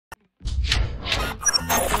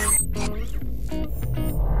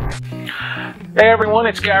Hey everyone,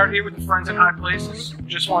 it's Garrett here with the Friends in High Places.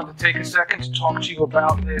 Just wanted to take a second to talk to you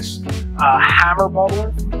about this hammer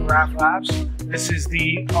bubbler from Grav Labs. This is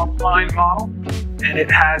the Upline model, and it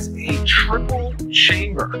has a triple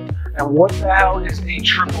chamber. And what the hell is a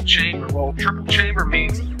triple chamber? Well, triple chamber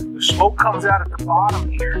means the smoke comes out at the bottom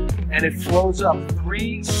here, and it flows up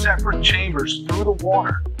 3 separate chambers through the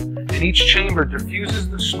water. And each chamber diffuses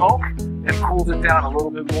the smoke and cools it down a little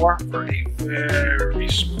bit more for a very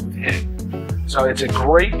smooth hit. So it's a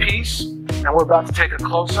great piece, and we're about to take a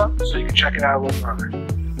close-up so you can check it out a little further.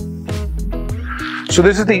 So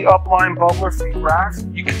this is the Upline bubbler from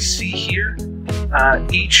Grav. You can see here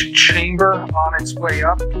each chamber on its way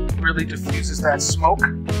up really diffuses that smoke.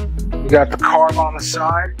 We got the carb on the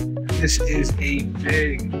side. This is a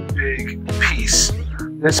big piece.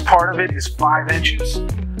 This part of it is 5 inches,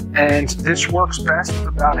 and this works best with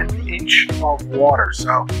about 1 inch of water.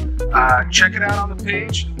 So check it out on the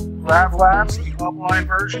page. Grav Labs, the Upline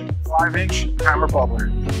version, 5-inch hammer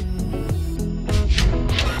bubbler.